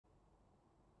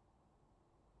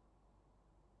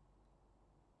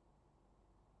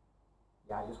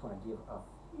I just want to give a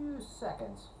few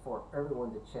seconds for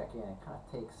everyone to check in. It kind of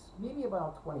takes maybe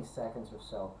about 20 seconds or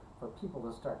so for people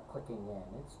to start clicking in.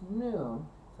 It's noon,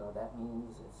 so that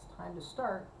means it's time to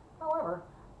start. However,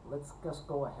 let's just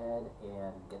go ahead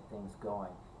and get things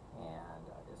going. And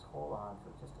just hold on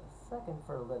for just a second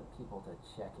for let people to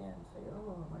check in. Say,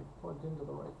 oh, am I plugged into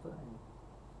the right thing?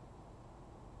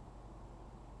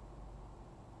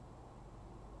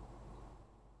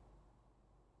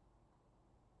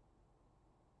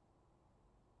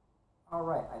 All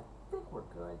right, I think we're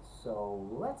good. So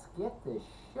let's get this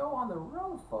show on the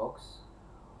road, folks.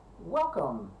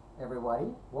 Welcome, everybody.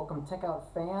 Welcome, Tech Art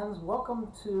fans.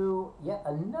 Welcome to yet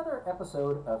another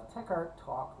episode of Tech Art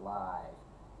Talk Live.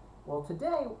 Well,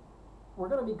 today we're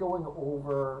going to be going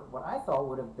over what I thought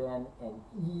would have been an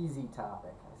easy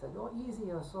topic. I said, oh, easy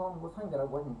is some thing that it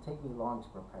wouldn't take me long to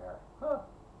prepare. Huh.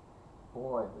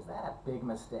 Boy, was that a big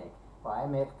mistake. Well, I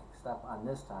mixed up on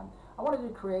this time. I wanted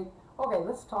to create, okay,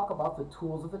 let's talk about the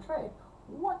tools of the trade.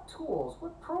 What tools,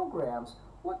 what programs,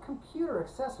 what computer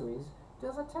accessories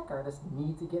does a tech artist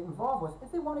need to get involved with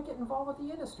if they want to get involved with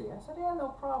the industry? I said, yeah, no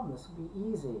problem, this will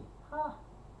be easy. Huh?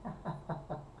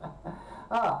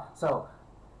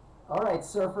 All right,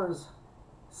 surfers,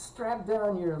 strap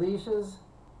down your leashes,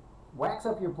 wax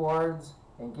up your boards,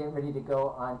 and get ready to go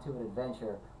onto an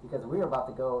adventure because we're about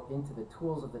to go into the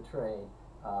tools of the trade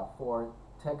for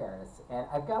tech artists. And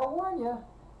I've got to warn you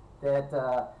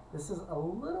that this is a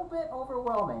little bit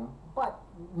overwhelming, but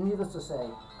needless to say,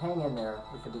 hang in there,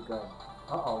 we should be good.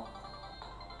 Uh-oh.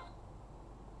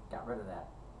 Got rid of that.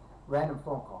 Random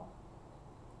phone call.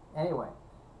 Anyway,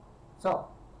 so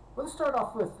let's start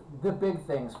off with the big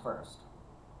things first.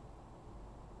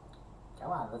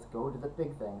 Come on, let's go to the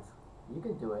big things. You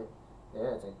can do it.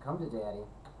 There's it. Come to daddy.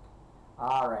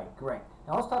 All right, great.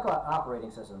 Now let's talk about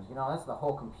operating systems. You know, that's the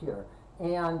whole computer.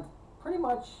 And pretty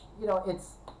much, you know,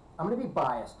 I'm going to be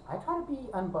biased. I try to be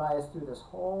unbiased through this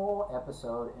whole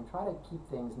episode and try to keep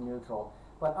things neutral.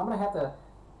 But I'm going to have to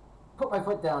put my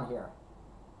foot down here.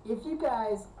 If you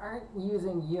guys aren't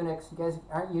using Unix, you guys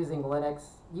aren't using Linux,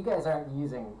 you guys aren't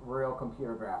using real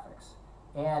computer graphics.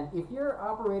 And if you're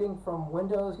operating from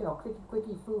Windows, you know, clicky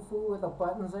clicky foo foo with the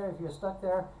buttons there, if you're stuck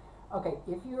there, okay,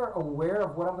 if you're aware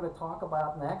of what I'm going to talk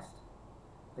about next,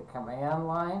 the command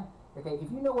line, okay,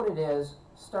 if you know what it is,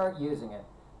 start using it.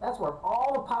 That's where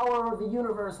all the power of the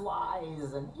universe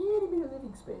lies in itty bitty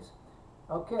living space.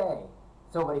 Okay,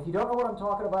 so but if you don't know what I'm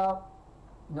talking about,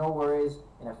 no worries.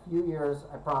 In a few years,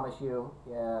 I promise you,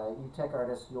 you tech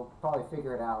artists, you'll probably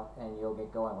figure it out and you'll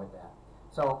get going with that.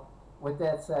 So with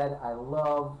that said, I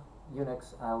love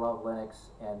Unix, I love Linux,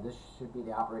 and this should be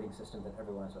the operating system that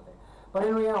everyone is with. But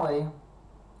in reality,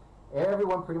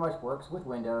 everyone pretty much works with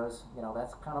Windows. You know,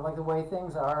 that's kind of like the way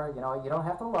things are. You know, you don't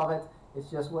have to love it. It's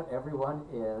just what everyone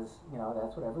is. You know,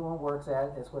 that's what everyone works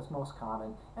at. It's what's most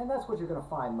common, and that's what you're going to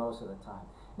find most of the time.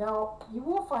 Now, you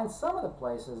will find some of the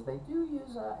places they do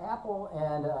use Apple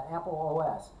and Apple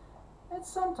OS. And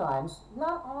sometimes,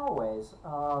 not always.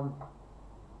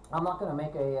 I'm not going to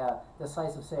make a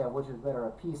decisive say of which is better,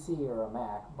 a PC or a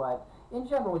Mac, but in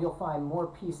general, you'll find more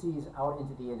PCs out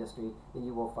into the industry than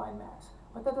you will find Macs.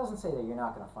 But that doesn't say that you're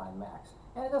not going to find Macs.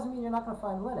 And it doesn't mean you're not going to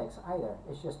find Linux either.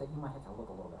 It's just that you might have to look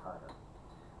a little bit harder.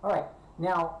 All right,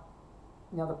 now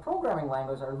the programming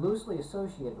languages are loosely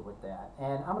associated with that.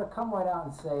 And I'm going to come right out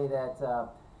and say that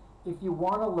if you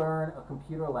want to learn a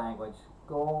computer language,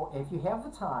 if you have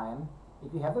the time,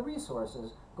 if you have the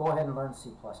resources, go ahead and learn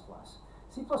C++.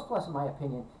 C++, in my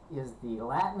opinion, is the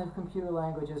Latin of computer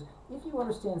languages. If you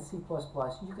understand C++,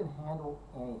 you can handle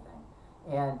anything.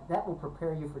 And that will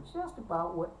prepare you for just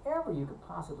about whatever you could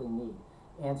possibly need.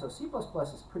 And so C++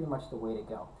 is pretty much the way to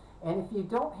go. And if you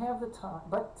don't have the time,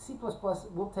 but C++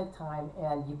 will take time,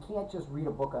 and you can't just read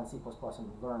a book on C++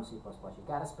 and learn C++. You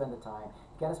got to spend the time,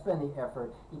 you got to spend the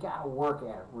effort, you got to work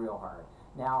at it real hard.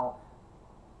 Now,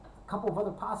 a couple of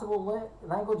other possible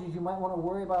languages you might want to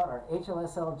worry about are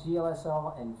HLSL,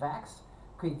 GLSL, and VAX.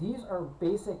 Okay, these are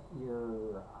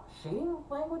your shading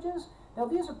languages. Now,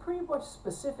 these are pretty much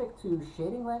specific to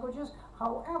shading languages.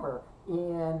 However,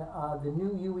 in the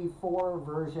new UE4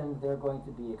 version, they're going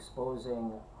to be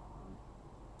exposing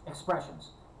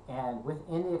expressions. And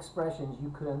within the expressions,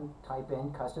 you can type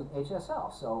in custom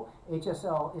HSL. So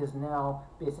HSL is now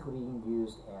basically being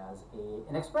used as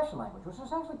an expression language, which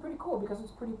is actually pretty cool because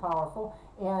it's pretty powerful.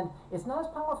 And it's not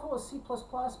as powerful as C++,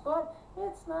 but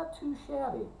it's not too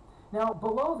shabby. Now,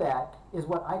 below that is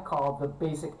what I call the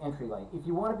basic entry level. If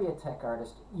you want to be a tech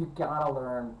artist, you gotta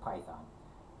learn Python.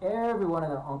 Everyone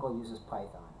and their uncle uses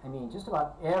Python. I mean, just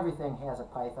about everything has a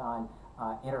Python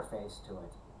interface to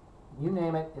it. You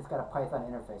name it, it's got a Python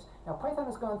interface. Now Python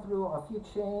has gone through a few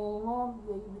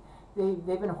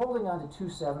they've been holding on to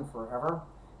 2.7 forever,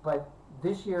 but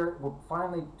this year we're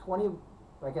finally 2020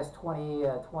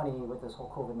 with this whole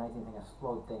COVID-19 thing has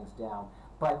slowed things down.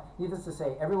 But needless to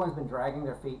say, everyone's been dragging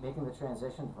their feet, making the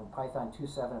transition from Python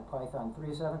 2.7 to Python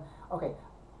 3.7. Okay,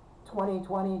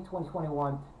 2020,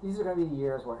 2021, these are going to be the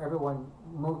years where everyone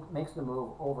makes the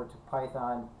move over to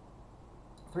Python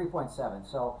 3.7.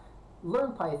 So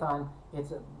learn Python.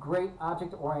 It's a great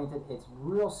object-oriented. It's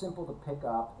real simple to pick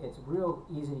up. It's real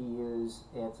easy to use.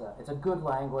 It's a good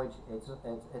language. It's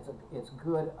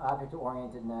good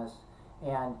object-orientedness,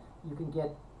 and you can get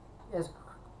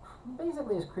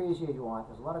basically as crazy as you want.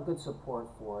 There's a lot of good support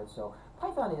for it. So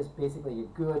Python is basically a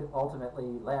good,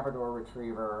 ultimately Labrador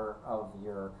Retriever of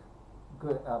your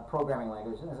good programming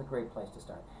language, and it's a great place to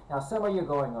start. Now, some of you are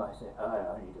going, oh, I say,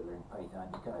 oh, I need to learn Python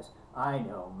because I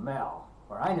know Mel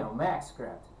or I know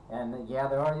MaxScript. And yeah,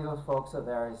 there are those folks out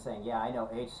there saying, yeah, I know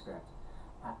HScript.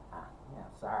 Yeah,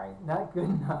 sorry, not good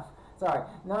enough. Sorry,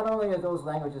 not only are those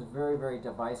languages very, very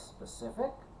device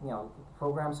specific,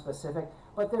 program specific,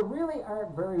 but they really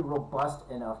aren't very robust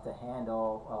enough to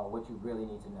handle what you really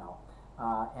need to know.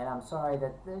 And I'm sorry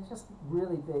that they're just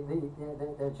really,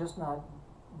 they're just not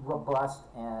robust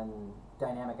and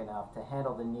dynamic enough to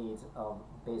handle the needs of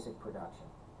basic production.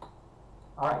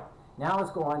 All right. Now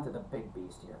let's go on to the big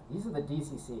beast here. These are the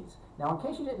DCCs. Now, in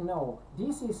case you didn't know,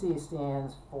 DCC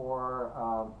stands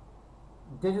for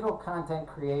Digital Content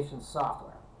Creation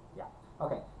Software. Yeah.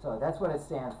 Okay, so that's what it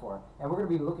stands for. And we're going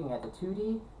to be looking at the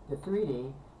 2D, the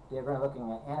 3D, we're going to be looking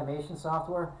at animation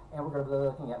software, and we're going to be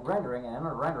looking at rendering. And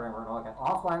under rendering, we're going to look at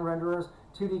offline renderers,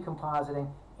 2D compositing,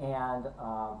 and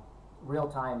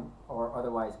real-time or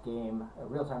otherwise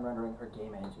real-time rendering or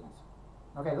game engines.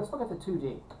 Okay, let's look at the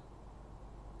 2D.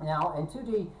 Now, in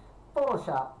 2D,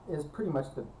 Photoshop is pretty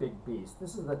much the big beast.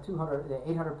 This is the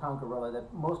 800-pound gorilla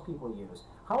that most people use.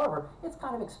 However, it's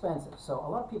kind of expensive, so a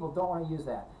lot of people don't want to use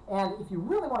that. And if you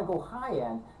really want to go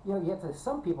high-end, you get to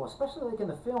some people, especially like in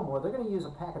the film world, they're going to use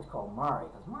a package called Mari,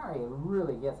 because Mari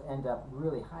really end up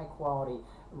really high quality,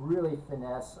 really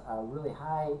finesse, really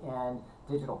high-end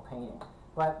digital painting.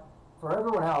 But for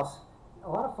everyone else, a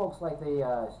lot of folks like the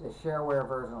shareware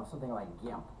version of something like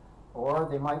GIMP. Or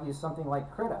they might use something like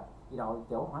Krita.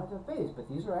 Don't want to base, but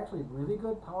these are actually really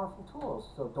good, powerful tools,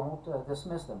 so don't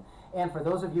dismiss them. And for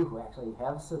those of you who actually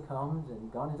have succumbed and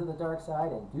gone into the dark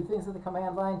side and do things in the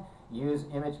command line, use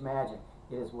ImageMagick.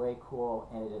 It is way cool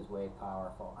and it is way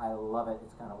powerful. I love it.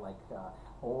 It's kind of like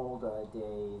old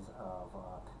days of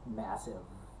massive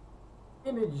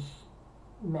image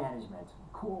management.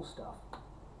 Cool stuff.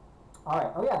 All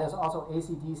right. Oh yeah, there's also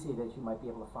AC/DC that you might be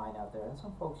able to find out there, and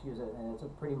some folks use it, and it's a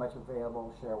pretty much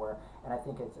available shareware, and I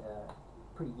think it's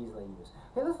pretty easily used.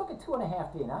 Okay, let's look at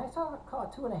 2.5D. Now I call it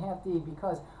 2.5D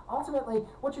because ultimately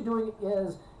what you're doing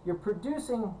is you're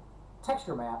producing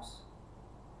texture maps,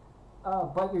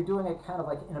 but you're doing it kind of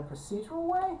like in a procedural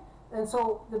way. And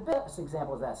so the best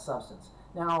example is that Substance.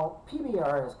 Now,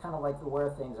 PBR is kind of like where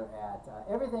things are at.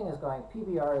 Everything is going,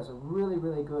 PBR is a really,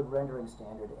 really good rendering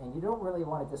standard, and you don't really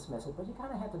want to dismiss it, but you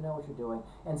kind of have to know what you're doing.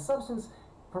 And Substance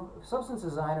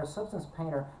Designer, Substance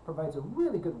Painter provides a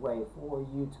really good way for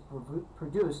you to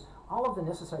produce all of the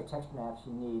necessary texture maps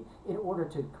you need in order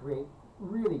to create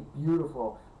really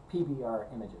beautiful PBR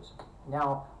images.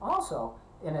 Now, also,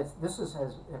 and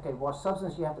well,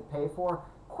 Substance you have to pay for.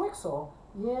 Quixel,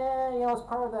 yeah, it's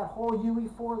part of that whole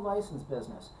UE4 license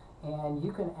business, and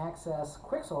you can access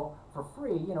Quixel for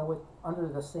free, under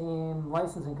the same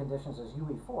licensing conditions as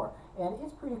UE4, and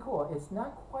it's pretty cool. It's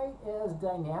not quite as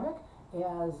dynamic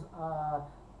as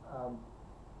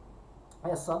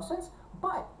Substance,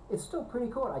 but it's still pretty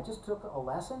cool. I just took a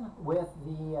lesson with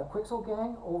the Quixel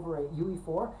gang over at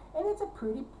UE4, and it's a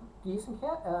pretty good decent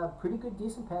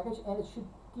package, and it should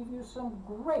give you some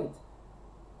great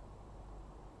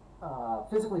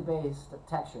physically based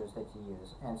textures that you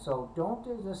use, and so don't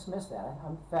dismiss that.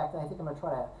 In fact, I think I'm going to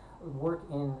try to work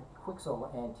in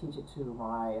Quixel and teach it to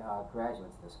my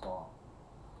graduates this fall.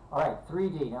 All right,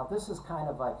 3D. Now this is kind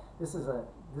of like this is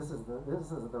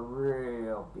the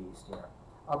real beast here.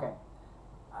 Okay,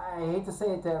 I hate to say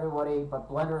it to everybody, but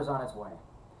Blender is on its way.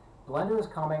 Blender is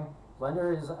coming.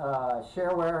 Blender is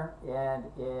shareware, and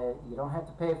you don't have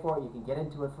to pay for it. You can get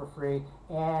into it for free,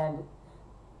 and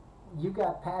you've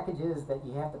got packages that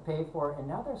you have to pay for, and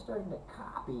now they're starting to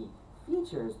copy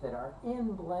features that are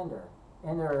in Blender.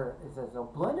 And so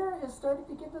Blender is starting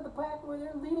to get to the pack where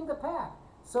they're leading the pack.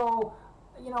 So,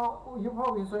 you're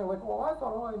probably saying like, well, I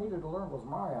thought all I needed to learn was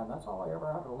Maya, and that's all I ever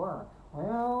had to learn.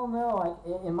 Well,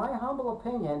 no, in my humble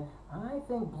opinion, I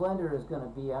think Blender is going to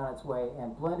be on its way,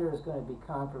 and Blender is going to be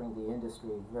conquering the industry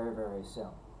very, very soon.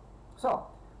 So,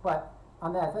 but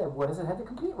on that thing, what does it have to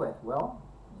compete with? Well,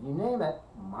 you name it,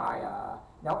 Maya.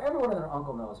 Now, everyone and their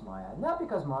uncle knows Maya. Not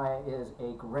because Maya is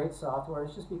a great software,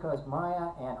 it's just because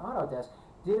Maya and Autodesk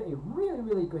did a really,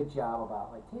 really good job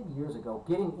about like 10 years ago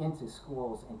getting into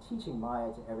schools and teaching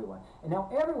Maya to everyone. And now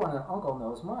everyone and their uncle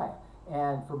knows Maya.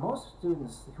 And for most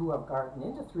students who have gotten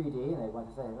into 3D and they want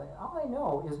to say, all I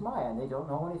know is Maya and they don't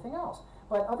know anything else.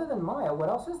 But other than Maya, what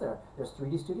else is there? There's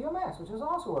 3D Studio Max, which is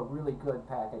also a really good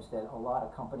package that a lot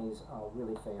of companies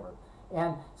really favor.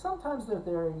 And sometimes they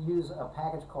use a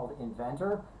package called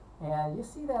Inventor, and you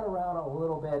see that around a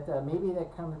little bit. Maybe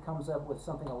that comes up with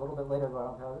something a little bit later.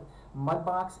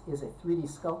 Mudbox is a 3D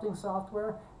sculpting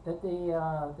software that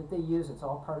they use. It's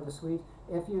all part of the suite.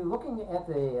 If you're looking at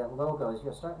the logos,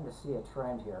 you're starting to see a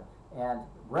trend here. And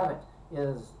Revit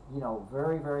is,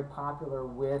 very, very popular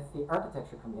with the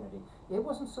architecture community. It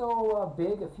wasn't so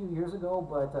big a few years ago,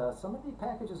 but some of the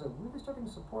packages are really starting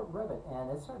to support Revit, and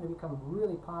it's starting to become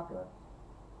really popular.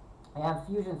 And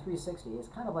Fusion 360 is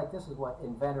kind of like, this is what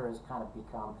Inventor has kind of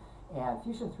become. And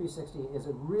Fusion 360 is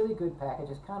a really good package.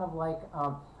 It's kind of like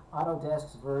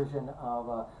Autodesk's version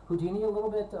of Houdini a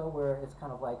little bit, where it's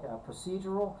kind of like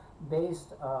procedural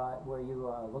based, where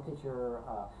you look at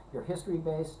your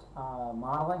history-based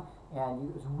modeling,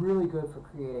 and it's really good for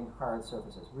creating hard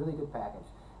surfaces. Really good package.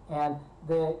 And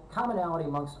the commonality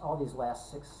amongst all these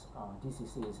last 6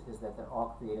 DCCs is that they're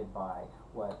all created by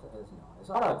what is known as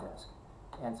Autodesk.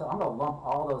 And so I'm going to lump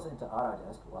all those into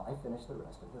Autodesk while I finish the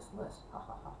rest of this list. Ha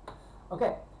ha ha.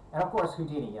 Okay, and of course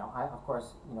Houdini. Of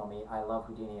course, me. I love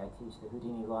Houdini. I teach the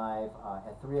Houdini live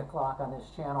at 3 o'clock on this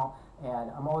channel,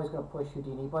 and I'm always going to push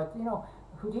Houdini. But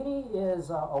Houdini is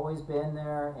always been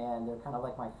there, and they're kind of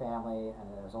like my family.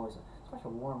 And there's always a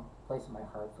special warm place in my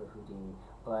heart for Houdini.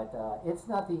 But it's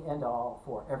not the end all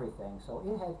for everything. So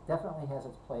it definitely has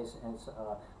its place and its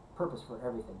purpose for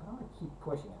everything. But I'm going to keep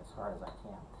pushing it as hard as I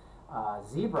can.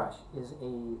 ZBrush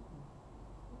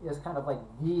is kind of like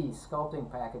the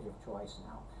sculpting package of choice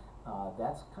now.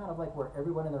 That's kind of like where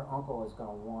everyone and their uncle is going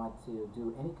to want to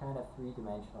do any kind of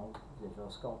 3-dimensional digital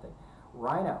sculpting.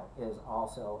 Rhino is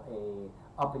also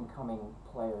a up-and-coming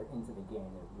player into the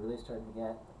game. They're really starting to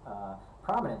get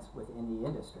prominence within the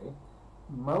industry.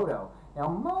 Modo. Now,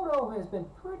 Modo has been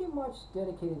pretty much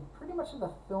dedicated pretty much to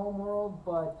the film world,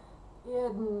 but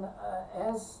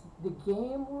as the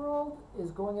game world is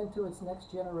going into its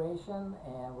next generation,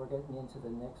 and we're getting into the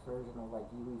next version of like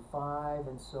UE5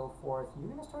 and so forth, you're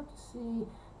going to start to see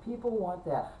people want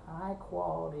that high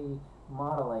quality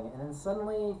modeling, and then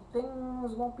suddenly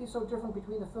things won't be so different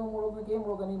between the film world and the game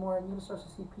world anymore, and you're going to start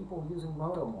to see people using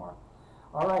Modo more.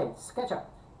 Alright, SketchUp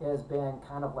has been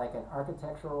kind of like an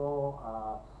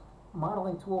architectural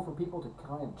modeling tool for people to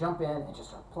kind of jump in and just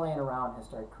start playing around and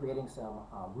start creating some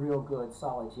real good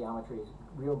solid geometries,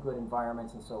 real good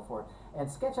environments and so forth. And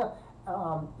SketchUp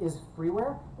is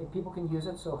freeware, and people can use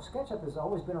it, so SketchUp has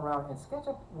always been around, and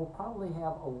SketchUp will probably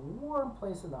have a warm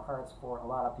place in the hearts for a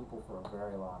lot of people for a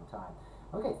very long time.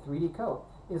 Okay, 3D Coat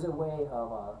is a way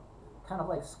of kind of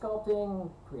like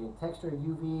sculpting, creating texture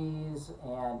UVs,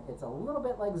 and it's a little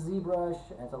bit like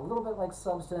ZBrush, and it's a little bit like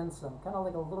Substance, and kind of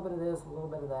like a little bit of this, a little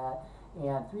bit of that.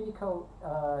 And 3D Coat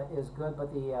is good,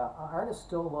 but the artists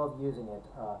still love using it,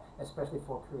 especially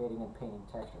for creating and painting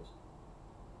textures.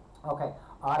 Okay,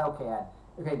 AutoCAD.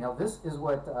 Okay, now this is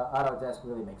what Autodesk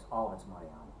really makes all of its money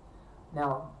on.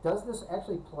 Now, does this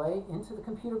actually play into the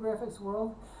computer graphics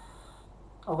world?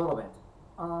 A little bit.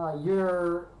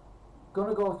 You're going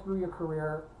to go through your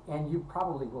career, and you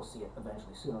probably will see it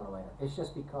eventually, sooner or later. It's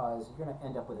just because you're going to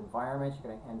end up with environments,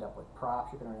 you're going to end up with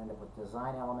props, you're going to end up with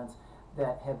design elements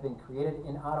that have been created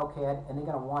in AutoCAD, and they're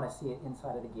going to want to see it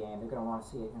inside of the game. They're going to want to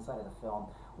see it inside of the film.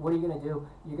 What are you going to do?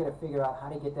 You're going to figure out how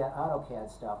to get that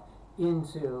AutoCAD stuff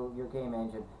into your game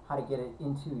engine, how to get it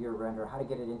into your render, how to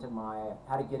get it into Maya,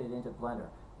 how to get it into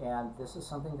Blender. And this is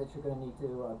something that you're going to need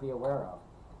to be aware of.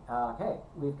 Okay,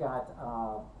 we've got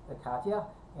Katya,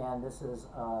 and this is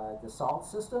Dassault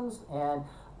Systems, and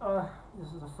this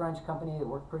is a French company that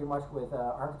work pretty much with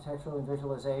architectural and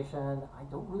visualization. I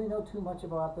don't really know too much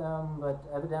about them, but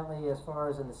evidently as far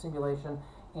as in the simulation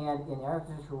and in the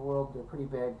architectural world, they're pretty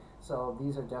big, so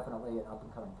these are definitely an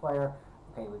up-and-coming player.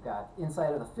 Okay, we've got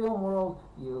inside of the film world,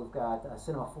 you've got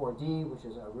Cinema 4D, which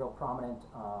is a real prominent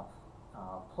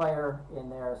player in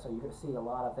there, so you're going to see a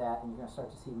lot of that, and you're going to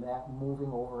start to see that moving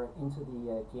over into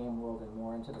the game world and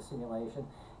more into the simulation.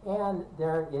 And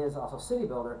there is also City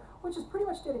Builder, which is pretty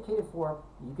much dedicated for,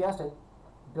 you guessed it,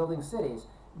 building cities.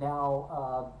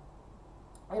 Now,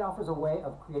 It offers a way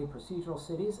of creating procedural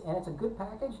cities, and it's a good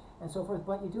package and so forth,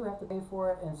 but you do have to pay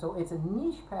for it, and so it's a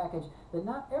niche package that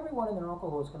not everyone in their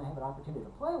local is going to have an opportunity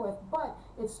to play with, but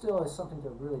it still is something to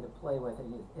really to play with,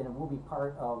 and it will be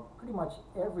part of pretty much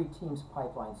every team's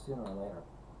pipeline sooner or later.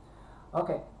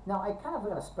 Okay, now I kind of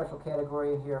got a special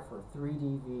category in here for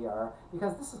 3D VR,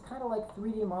 because this is kind of like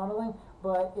 3D modeling,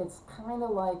 but it's kind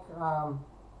of like,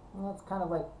 it's kind of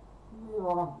like,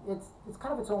 well, it's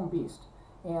kind of its own beast.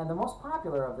 And the most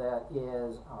popular of that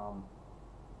is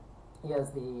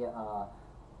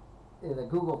the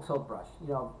Google Tilt Brush. You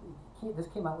know, this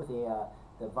came out with the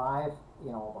Vive,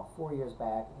 you know, about 4 years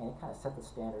back, and it kind of set the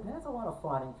standard. And it's a lot of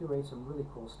fun and curates some really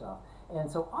cool stuff. And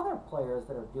so other players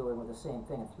that are dealing with the same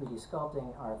thing in 3D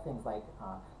sculpting are things like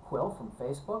Quill from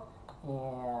Facebook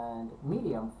and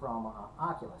Medium from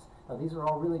Oculus. Now these are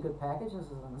all really good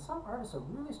packages, and some artists are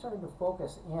really starting to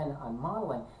focus in on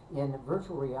modeling in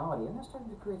virtual reality, and they're starting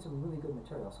to create some really good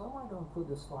material. So I wanted to include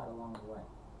this slide along the way.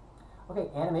 Okay,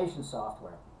 animation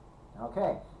software.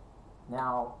 Okay,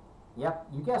 now, yep,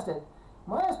 you guessed it.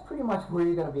 That's pretty much where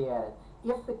you're going to be at it.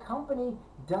 If the company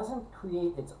doesn't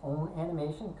create its own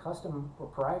animation, custom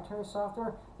proprietary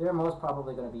software, they're most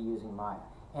probably going to be using Maya.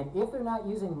 And if they're not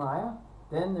using Maya,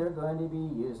 then they're going to be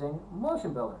using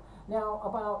Motion Builder. Now,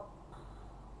 about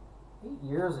 8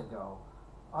 years ago,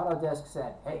 Autodesk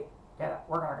said, hey,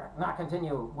 we're going to not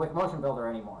continue with Motion Builder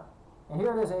anymore. And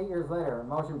here it is 8 years later, and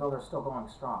Motion Builder is still going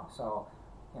strong. So,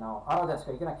 you know, Autodesk,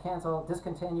 are you going to cancel,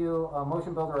 discontinue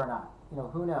Motion Builder or not? You know,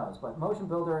 who knows? But Motion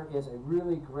Builder is a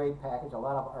really great package. A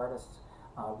lot of artists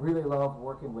really love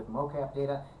working with mocap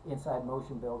data inside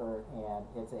Motion Builder, and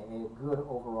it's a good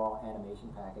overall animation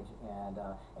package, and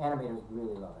animators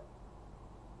really love it.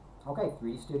 Okay,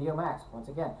 3D Studio Max, once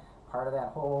again, part of that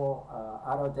whole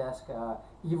Autodesk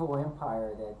evil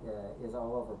empire that is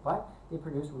all over. But they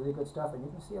produce really good stuff, and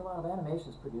you can see a lot of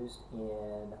animations produced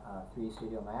in 3D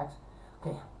Studio Max.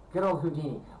 Okay, good old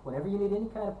Houdini. Whenever you need any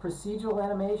kind of procedural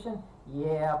animation,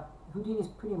 yeah, Houdini's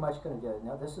pretty much going to do it.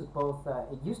 Now this is both,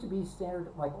 it used to be standard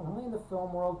like only in the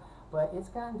film world, but it's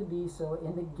gotten to be so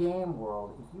in the game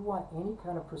world. If you want any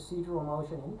kind of procedural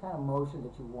motion, any kind of motion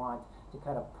that you want to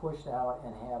kind of push out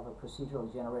and have a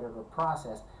procedural generated or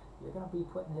processed, you're going to be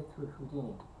putting it through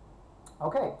Houdini.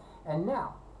 Okay, and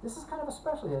now, this is kind of a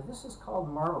specialty. This is called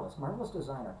Marvelous, Marvelous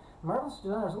Designer. Marvelous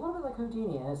Designer is a little bit like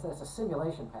Houdini, and it's a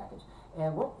simulation package.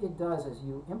 And what it does is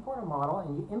you import a model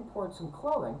and you import some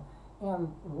clothing,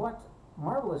 and what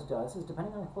Marvelous does is,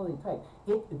 depending on the clothing type,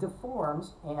 it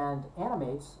deforms and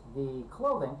animates the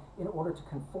clothing in order to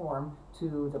conform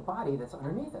to the body that's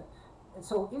underneath it. And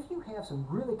so if you have some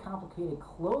really complicated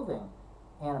clothing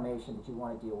animation that you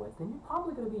want to deal with, then you're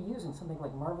probably going to be using something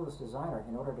like Marvelous Designer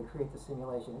in order to create the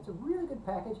simulation. It's a really good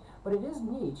package, but it is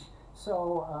niche,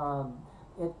 so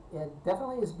it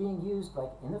definitely is being used like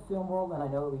in the film world, and I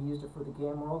know we used it for the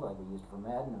game world, like we used it for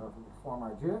Madden in order to form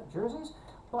our jerseys,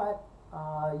 but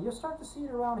you'll start to see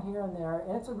it around here and there,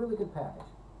 and it's a really good package.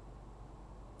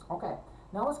 Okay,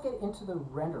 now let's get into the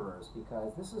renderers,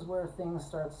 because this is where things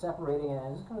start separating,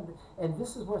 and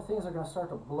this is where things are going to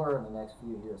start to blur in the next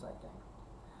few years, I think.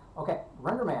 Okay,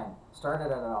 RenderMan started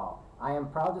it all. I am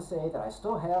proud to say that I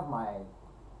still have my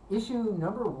issue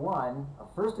 #1 of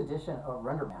first edition of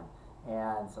RenderMan,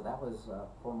 and so that was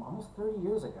from almost 30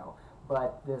 years ago.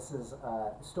 But this is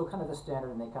still kind of the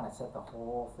standard, and they kind of set the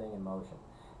whole thing in motion.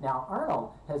 Now,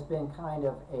 Arnold has been kind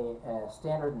of a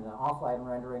standard in the offline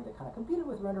rendering that kind of competed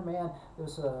with RenderMan.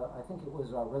 There's I think it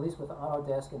was released with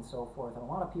Autodesk and so forth, and a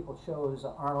lot of people chose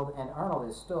Arnold, and Arnold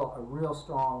is still a real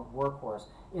strong workhorse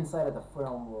inside of the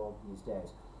film world these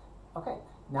days. Okay,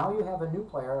 now you have a new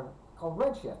player called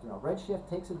Redshift. You know, Redshift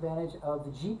takes advantage of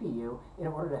the GPU in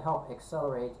order to help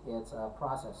accelerate its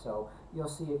process. So you'll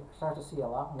start to see a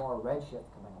lot more Redshift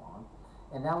coming along.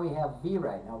 And now we have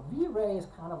V-Ray. Now V-Ray is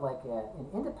kind of like an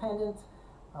independent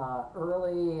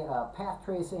early path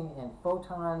tracing and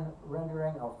photon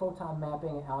rendering or photon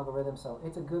mapping algorithm, so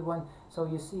it's a good one. So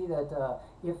you see that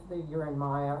if you're in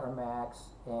Maya or Max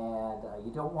and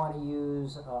you don't want to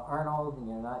use Arnold and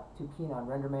you're not too keen on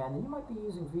RenderMan, then you might be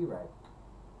using V-Ray.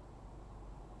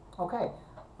 Okay,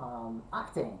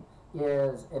 Octane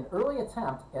is an early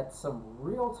attempt at some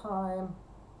real-time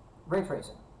ray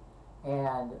tracing.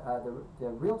 And the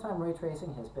real-time ray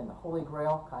tracing has been the holy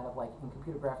grail, kind of like in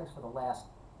computer graphics for the last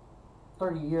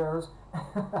 30 years.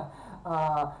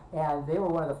 And they were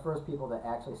one of the first people to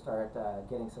actually start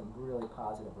getting some really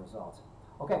positive results.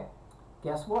 Okay,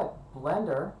 guess what?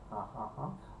 Blender,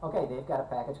 okay, they've got a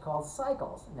package called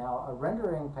Cycles. Now, a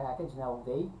rendering package, now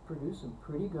they produce some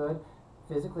pretty good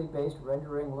physically based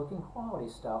rendering looking quality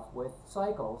stuff with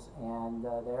Cycles, and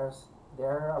there's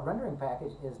their rendering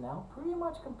package is now pretty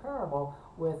much comparable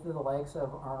with the likes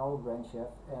of Arnold,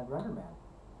 Redshift, and RenderMan.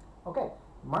 Okay,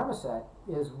 Marmoset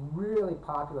is really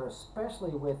popular,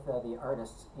 especially with the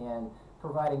artists, in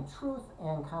providing truth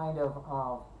and kind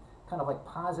of like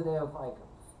positive, like,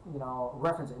 you know,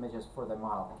 reference images for the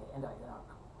model. Okay, and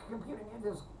computer can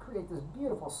just create this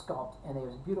beautiful sculpt and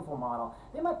this beautiful model.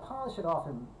 They might polish it off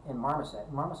in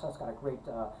Marmoset. Marmoset's got a great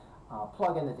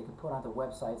plug-in that they can put onto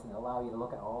websites and allow you to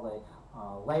look at all the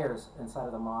layers inside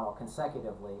of the model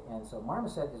consecutively. And so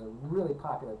Marmoset is a really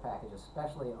popular package,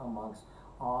 especially amongst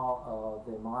all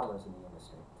of the modelers in the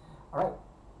industry. All right,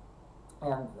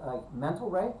 and Mental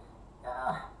Ray.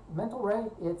 Mental Ray,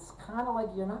 it's kind of like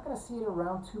you're not going to see it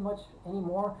around too much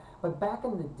anymore, but back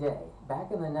in the day,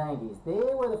 back in the 90s,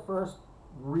 they were the first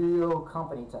real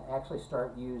company to actually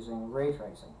start using ray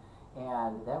tracing.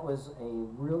 And that was a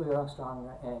really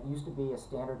strong, and it used to be a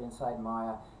standard inside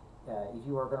Maya. If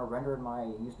you were going to render in Maya,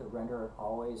 you used to render it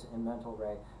always in Mental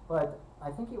Ray. But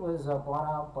I think it was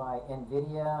bought out by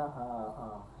NVIDIA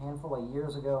a handful of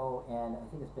years ago, and I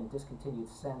think it's been discontinued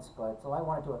since, but so I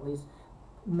wanted to at least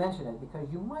mention it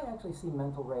because you might actually see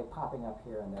Mental Ray popping up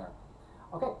here and there.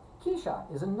 Okay,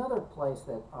 Keyshot is another place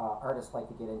that artists like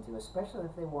to get into, especially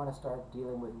if they want to start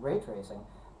dealing with ray tracing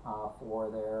for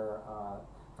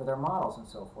their models and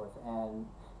so forth. And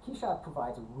Keyshot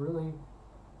provides a really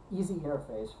easy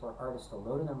interface for artists to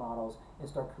load in their models and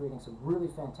start creating some really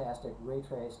fantastic ray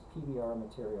traced PBR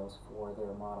materials for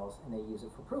their models, and they use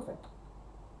it for proofing.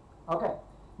 Okay,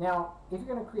 now if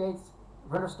you're going to create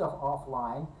render stuff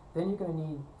offline, then you're going to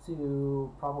need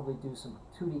to probably do some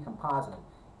 2D compositing.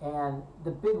 And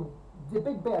the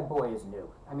big bad boy is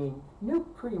Nuke. I mean,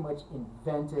 Nuke pretty much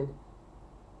invented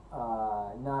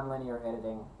nonlinear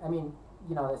editing. I mean,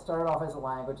 you know, it started off as a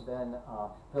language, then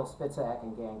Bill Spitzak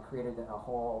and gang created a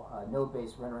whole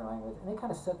node-based rendering language, and they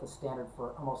kind of set the standard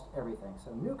for almost everything.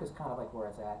 So Nuke is kind of like where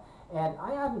it's at. And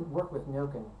I haven't worked with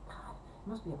Nuke in, God, it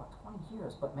must be about 20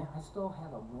 years, but man, I still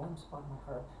have a warm spot in my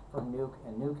heart for Nuke,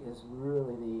 and Nuke is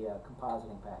really the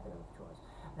compositing package of choice.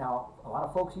 Now, a lot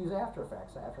of folks use After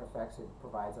Effects. After Effects, it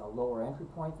provides a lower entry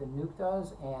point than Nuke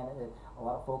does, and a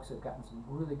lot of folks have gotten some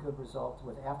really good results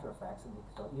with After Effects, and they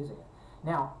start using it.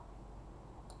 Now,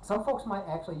 some folks might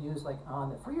actually use, like on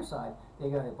the freer side,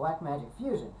 they go to Blackmagic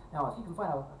Fusion. Now, if you can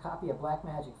find a copy of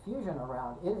Blackmagic Fusion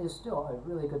around, it is still a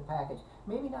really good package.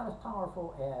 Maybe not as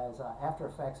powerful as After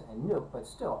Effects and Nuke, but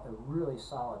still a really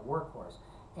solid workhorse.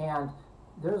 And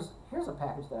here's a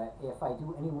package that if I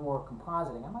do any more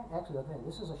compositing, I might actually look at it.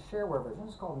 This is a shareware version.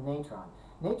 It's called Natron.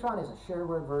 Natron is a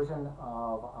shareware version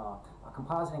of a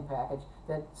compositing package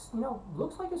that, you know,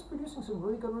 looks like it's producing some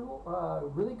really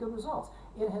good results.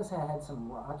 It has had some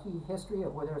rocky history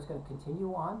of whether it's going to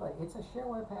continue on, but it's a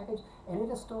shareware package and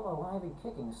it is still alive and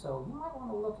kicking. So you might want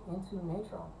to look into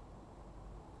Natron.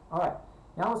 All right,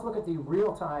 now let's look at the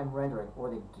real-time rendering, or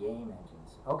the game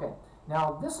engines. Okay.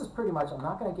 Now, this is pretty much, I'm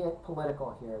not going to get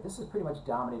political here, this is pretty much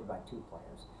dominated by two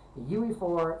players, the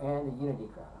UE4 and the Unity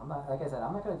crowd. I'm not, like I said,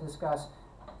 I'm not going to discuss,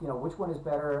 you know, which one is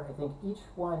better. I think each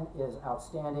one is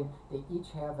outstanding. They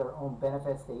each have their own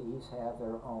benefits, they each have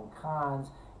their own cons,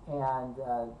 and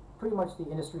pretty much the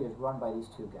industry is run by these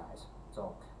two guys.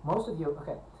 So, most of you,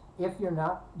 okay, if you're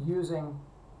not using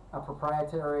a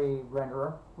proprietary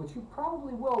renderer, which you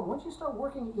probably will once you start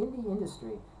working in the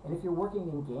industry, and if you're working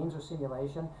in games or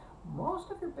simulation, most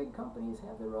of your big companies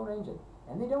have their own engine,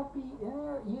 and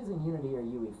they're using Unity or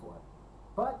UE4.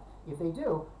 But if they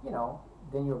do, you know,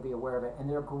 then you'll be aware of it, and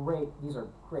they're great. These are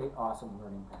great, awesome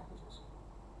learning packages.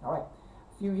 All right,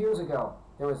 a few years ago,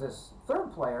 there was this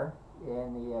third player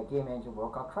in the game engine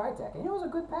world called Crytek, and it was a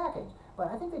good package, but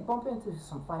I think they bumped into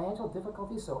some financial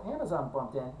difficulties, so Amazon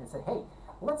bumped in and said, hey,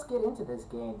 let's get into this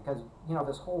game, because, you know,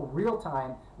 this whole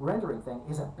real-time rendering thing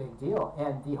is a big deal,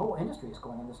 and the whole industry is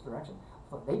going in this direction.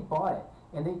 So they bought it,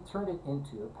 and they turned it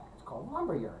into a package called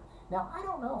Lumberyard. Now, I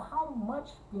don't know how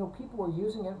much, you know, people are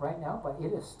using it right now, but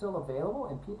it is still available,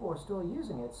 and people are still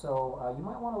using it, so you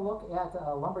might want to look at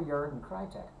Lumberyard and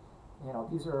Crytek. You know,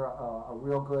 these are a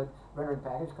real good rendering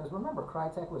package, because remember,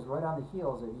 Crytek was right on the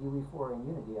heels of UE4 and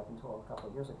Unity up until a couple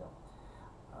of years ago.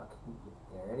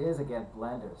 There it is again,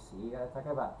 Blender. See,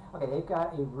 talking about. Okay, they've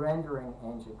got a rendering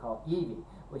engine called Eevee,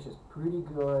 which is pretty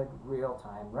good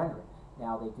real-time rendering.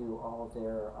 Now they do all of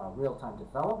their real-time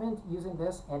development using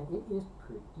this, and it is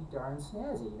pretty darn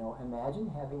snazzy. You know, imagine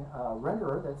having a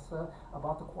renderer that's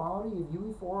about the quality of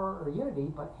UE4 or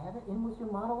Unity, but have it in with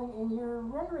your modeling and your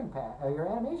rendering your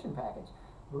animation package.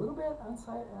 a little bit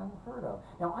unheard of.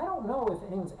 Now, I don't know if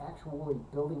anyone's actually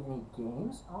building any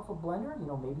games off of Blender. You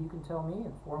know, maybe you can tell me,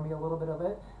 inform me a little bit of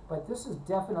it. But this is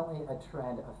definitely a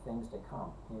trend of things to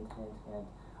come. Hint, hint, hint.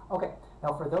 Okay,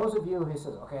 now for those of you who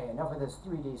says, okay, enough of this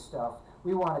 3D stuff,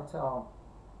 we want to tell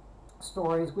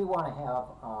stories, we want to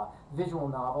have visual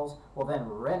novels, well then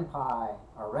RenPy,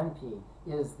 or RenPy,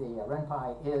 is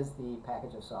the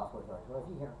package of software. So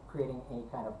if you're creating any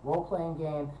kind of role-playing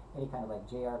game, any kind of like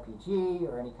JRPG,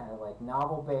 or any kind of like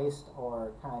novel-based,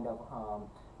 or kind of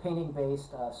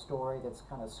painting-based story that's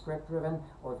kind of script-driven,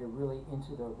 or if you're really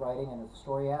into the writing and the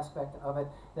story aspect of it,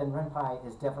 then RenPy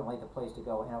is definitely the place to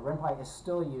go. And RenPy is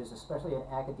still used, especially in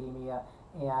academia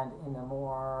and in the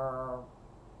more,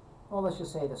 well, let's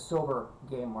just say the sober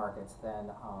game markets than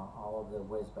all of the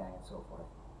whiz-bang and so forth.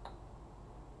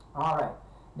 All right,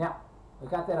 now we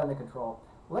got that under control.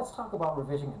 Let's talk about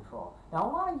revision control. Now,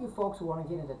 a lot of you folks who want to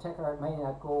get into tech art may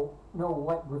not know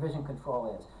what revision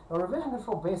control is. Now, revision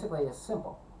control basically is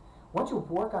simple. Once you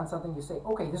work on something, you say,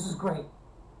 okay, this is great.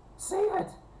 Save it.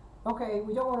 Okay,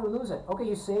 we don't want to lose it. Okay,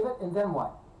 you save it, and then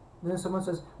what? And then someone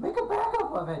says, make a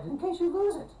backup of it in case you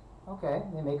lose it. Okay,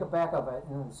 they make a backup of it,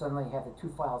 and then suddenly you have the 2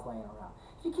 files laying around.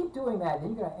 If you keep doing that,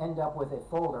 then you're going to end up with a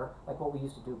folder like what we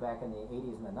used to do back in the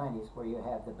 80s and the 90s, where you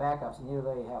have the backups, and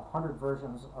usually you have 100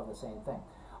 versions of the same thing.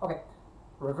 Okay,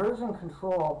 reversion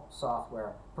control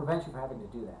software prevents you from having to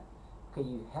do that. Okay,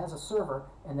 you has a server,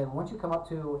 and then once you come up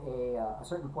to a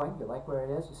certain point, you like where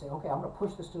it is, you say, okay, I'm going to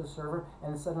push this to the server,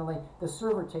 and then suddenly the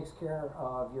server takes care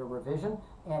of your revision,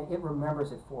 and it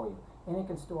remembers it for you. And it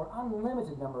can store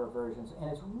unlimited number of versions,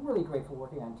 and it's really great for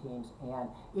working on teams. And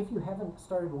if you haven't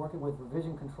started working with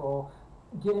revision control,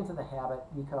 get into the habit,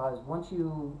 because once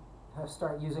you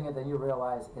start using it, then you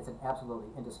realize it's an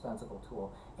absolutely indispensable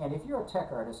tool. And if you're a tech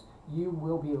artist, you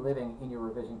will be living in your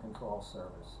revision control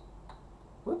service.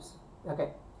 Whoops. Okay,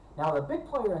 now the big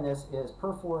player in this is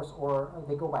Perforce, or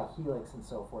they go by Helix and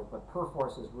so forth, but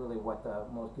Perforce is really what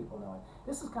most people know it.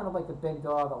 This is kind of like the big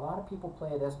dog. A lot of people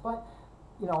play this, but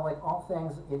you know, like all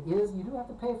things, you do have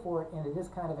to pay for it, and it is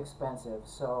kind of expensive.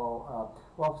 So,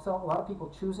 so a lot of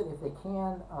people choose it if they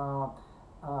can.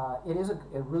 It is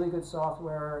a really good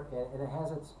software. It has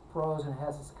its pros and it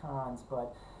has its cons,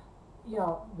 but you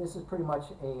know, this is pretty much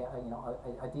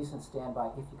a decent standby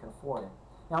if you can afford it.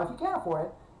 Now, if you can't afford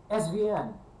it,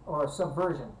 SVN, or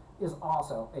Subversion, is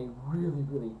also a really,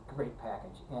 really great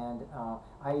package. And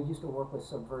I used to work with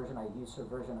Subversion. I used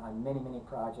Subversion on many, many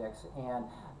projects. And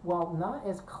while not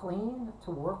as clean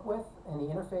to work with, and the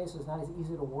interface is not as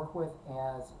easy to work with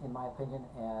as, in my opinion,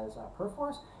 as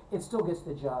Perforce, it still gets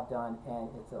the job done, and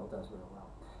it still does really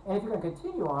well. And if you're going to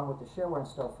continue on with the shareware and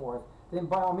so forth, then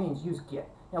by all means use Git.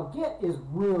 Now, Git is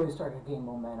really starting to gain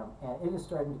momentum, and it is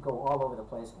starting to go all over the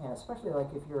place. And especially like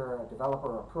if you're a developer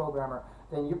or a programmer,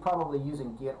 then you're probably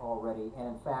using Git already. And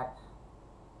in fact,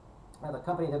 the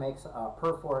company that makes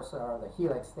Perforce, or the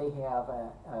Helix, they have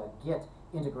a Git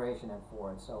integration in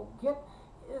for it. So Git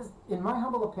is, in my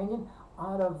humble opinion,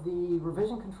 out of the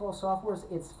revision control softwares,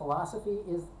 its philosophy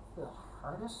is the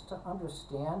hardest to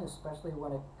understand, especially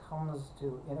when it comes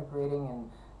to integrating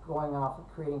and going off and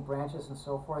creating branches and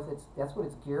so forth. That's what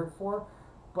it's geared for,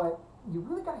 but you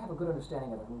really got to have a good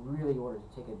understanding of it really in order to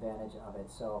take advantage of it.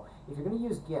 So if you're going to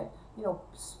use Git, you know,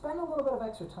 spend a little bit of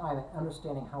extra time in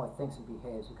understanding how it thinks and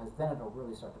behaves, because then it'll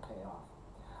really start to pay off.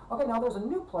 Okay, now there's a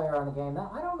new player on the game.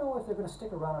 Now, I don't know if they're going to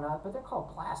stick around or not, but they're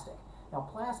called Plastic. Now,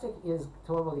 Plastic is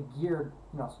totally geared,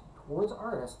 you know, towards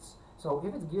artists. So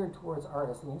if it's geared towards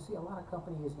artists, and you see a lot of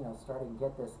companies, you know, starting to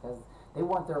get this because they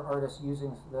want their artists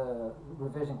using the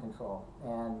revision control,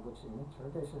 and which in the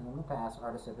tradition in the past,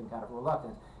 artists have been kind of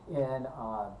reluctant in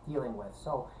dealing with.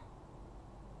 So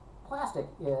Plastic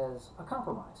is a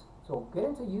compromise. So get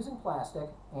into using Plastic,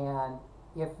 and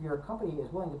if your company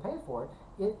is willing to pay for it,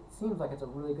 it seems like it's a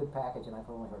really good package, and I've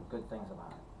only heard good things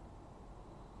about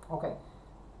it. Okay.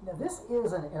 Now, this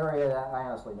is an area that I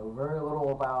honestly know very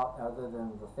little about, other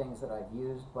than the things that I've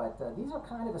used, but these are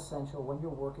kind of essential when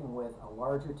you're working with a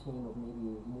larger team of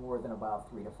maybe more than about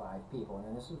 3 to 5 people.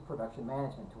 And this is a production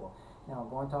management tool. Now,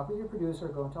 go and talk with your producer,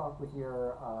 go and talk with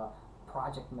your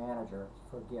project manager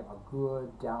to give a good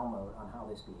download on how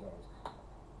this behaves.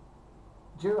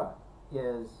 Jira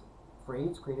is free.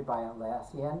 It's created by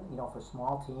Atlassian. You know, for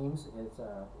small teams, it's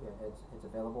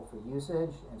available for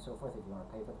usage and so forth. If you want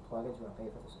to pay for the plugins, you want to pay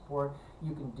for the support,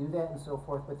 you can do that and so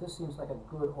forth. But this seems like a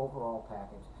good overall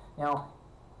package. Now,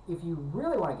 if you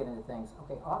really want to get into things,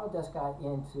 okay, Autodesk got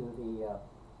into the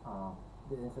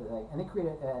thing,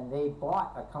 and they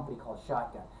bought a company called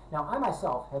Shotgun. Now, I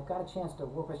myself have got a chance to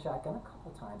work with Shotgun a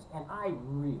couple times, and I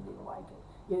really like it.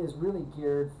 It is really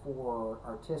geared for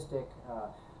artistic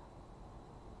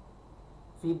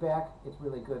feedback. It's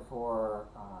really good for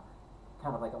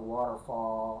kind of like a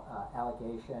waterfall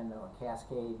allocation or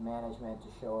cascade management, to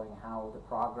showing how the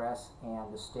progress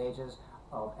and the stages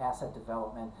of asset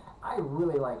development. I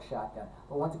really like Shotgun,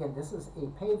 but once again, this is a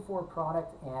paid-for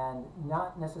product and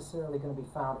not necessarily going to be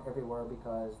found everywhere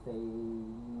because they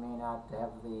may not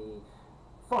have the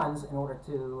funds in order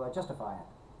to justify it.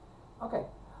 Okay,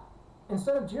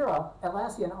 instead of Jira,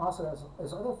 Atlassian also has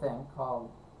this other thing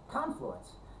called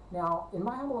Confluence. Now, in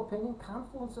my humble opinion,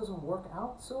 Confluence doesn't work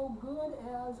out so good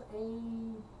as a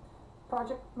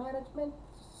project management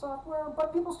software,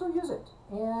 but people still use it,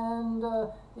 and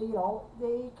they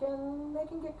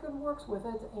can get good works with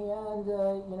it, and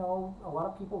a lot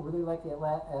of people really like the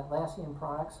Atlassian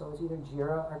product, so it's either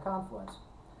Jira or Confluence.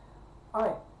 All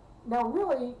right, now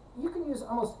really, you can use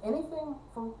almost anything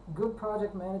for good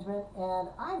project management, and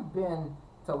I've been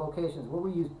to locations where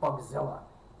we use Bugzilla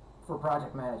for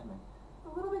project management.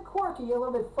 A little bit quirky, a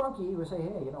little bit funky. We say,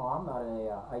 hey, I'm not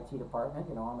a IT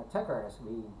department. I'm a tech artist.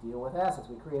 We deal with assets.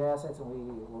 We create assets, and we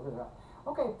work with it.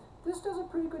 Okay, this does a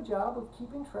pretty good job of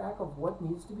keeping track of what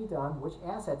needs to be done, which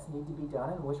assets need to be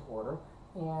done in which order,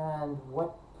 and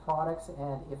what products,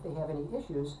 and if they have any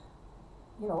issues,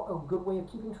 a good way of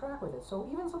keeping track with it. So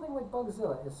even something like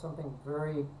Bugzilla is something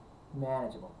very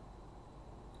manageable.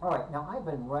 All right, now I've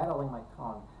been rattling my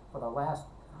tongue for the last,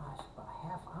 about a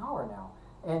half hour now.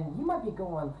 And you might be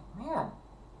going, man,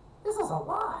 this is a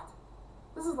lot.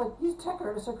 This is like, these tech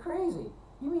artists are crazy.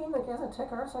 You mean like as a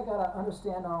tech artist I gotta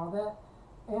understand all of that?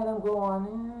 And I'm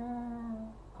going,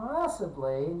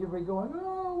 possibly. And you'll be going,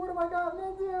 oh, what have I gotten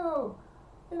into?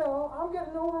 I'm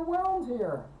getting overwhelmed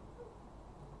here.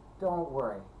 Don't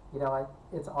worry.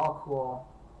 It's all cool.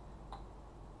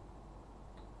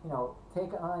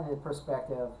 Take on the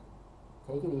perspective.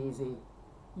 Take it easy.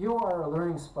 You are a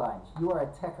learning sponge. You are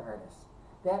a tech artist.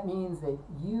 That means that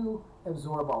you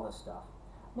absorb all this stuff.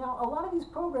 Now, a lot of these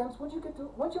programs, once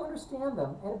you understand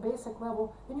them at a basic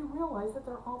level, then you realize that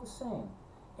they're all the same.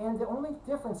 And the only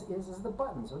difference is the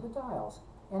buttons or the dials.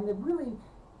 And that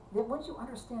once you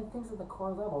understand things at the core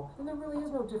level, then there really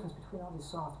is no difference between all these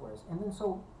softwares. And then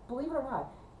so, believe it or not,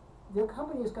 the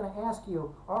company is going to ask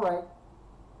you, all right,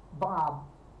 Bob,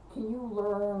 can you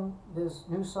learn this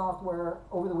new software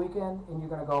over the weekend? And you're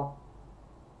going to go,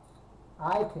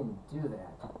 I can do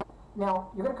that. Now,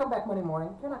 you're going to come back Monday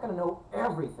morning. You're not going to know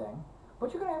everything,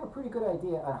 but you're going to have a pretty good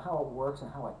idea on how it works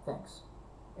and how it thinks.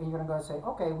 And you're going to go and say,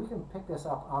 okay, we can pick this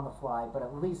up on the fly, but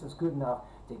at least it's good enough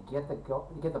to get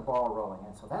the ball rolling.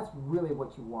 And so that's really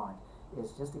what you want,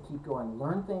 is just to keep going,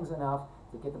 learn things enough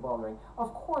to get the ball rolling.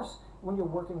 Of course, when you're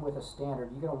working with a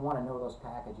standard, you're going to want to know those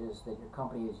packages that your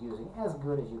company is using as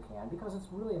good as you can, because it's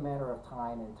really a matter of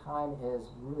time, and time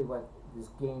is really what this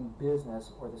game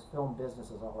business or this film business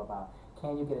is all about.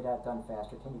 Can you get it out done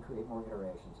faster? Can you create more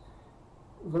iterations?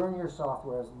 Learn your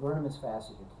softwares, learn them as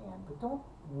fast as you can, but don't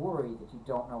worry that you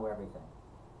don't know everything.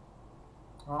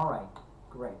 All right,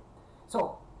 great.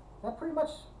 So that pretty much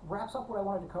wraps up what I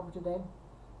wanted to cover today.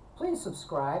 Please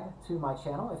subscribe to my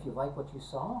channel if you like what you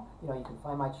saw. You can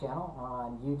find my channel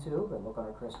on YouTube and look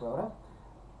under Chris Rhoda.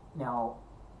 Now,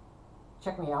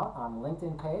 check me out on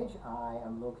LinkedIn page. I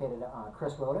am located on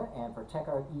Chris Rhoda and for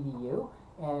TechArt.edu.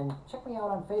 And check me out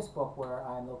on Facebook, where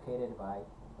I'm located by,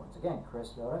 once again,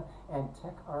 Chris Rhoda and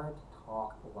TechArt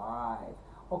Talk Live.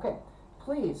 Okay,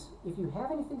 please, if you have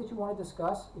anything that you want to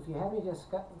discuss, if you have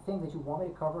anything that you want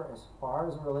me to cover as far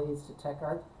as it relates to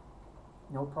TechArt,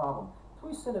 no problem.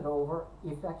 Please send it over.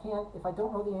 If I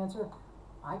don't know the answer,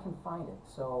 I can find it.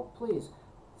 So please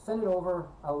send it over.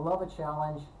 I love a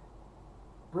challenge.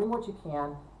 Bring what you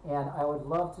can, and I would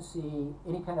love to see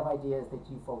any kind of ideas that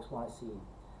you folks want to see.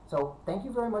 So thank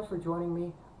you very much for joining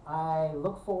me. I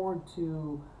look forward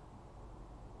to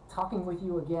talking with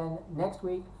you again next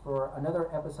week for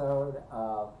another episode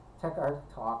of TechArt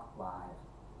Talk Live.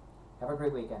 Have a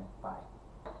great weekend. Bye.